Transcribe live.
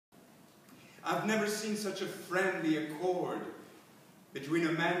I've never seen such a friendly accord between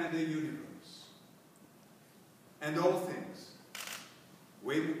a man and the universe. And all things,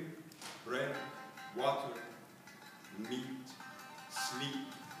 women, bread, water, meat, sleep,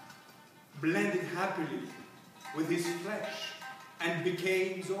 blended happily with his flesh and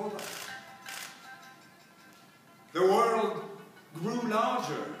became Zorbas. The world grew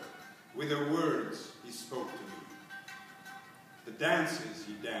larger with the words he spoke to me, the dances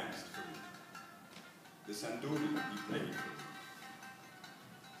he danced for me, the sanduri he played for me.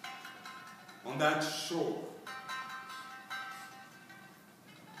 On that shore,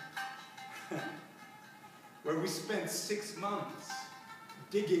 where we spent 6 months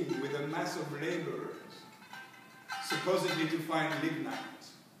digging with a mass of laborers, supposedly to find lignite.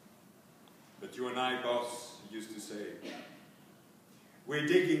 But you and I, boss, used to say, we're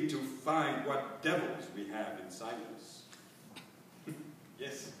digging to find what devils we have inside us.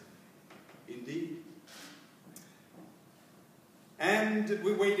 Yes, indeed. And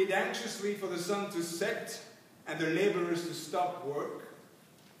we waited anxiously for the sun to set and the laborers to stop work,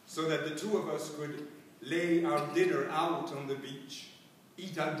 so that the two of us could lay our dinner out on the beach,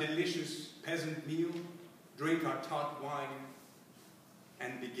 eat our delicious peasant meal, drink our tart wine,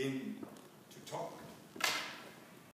 and begin to talk.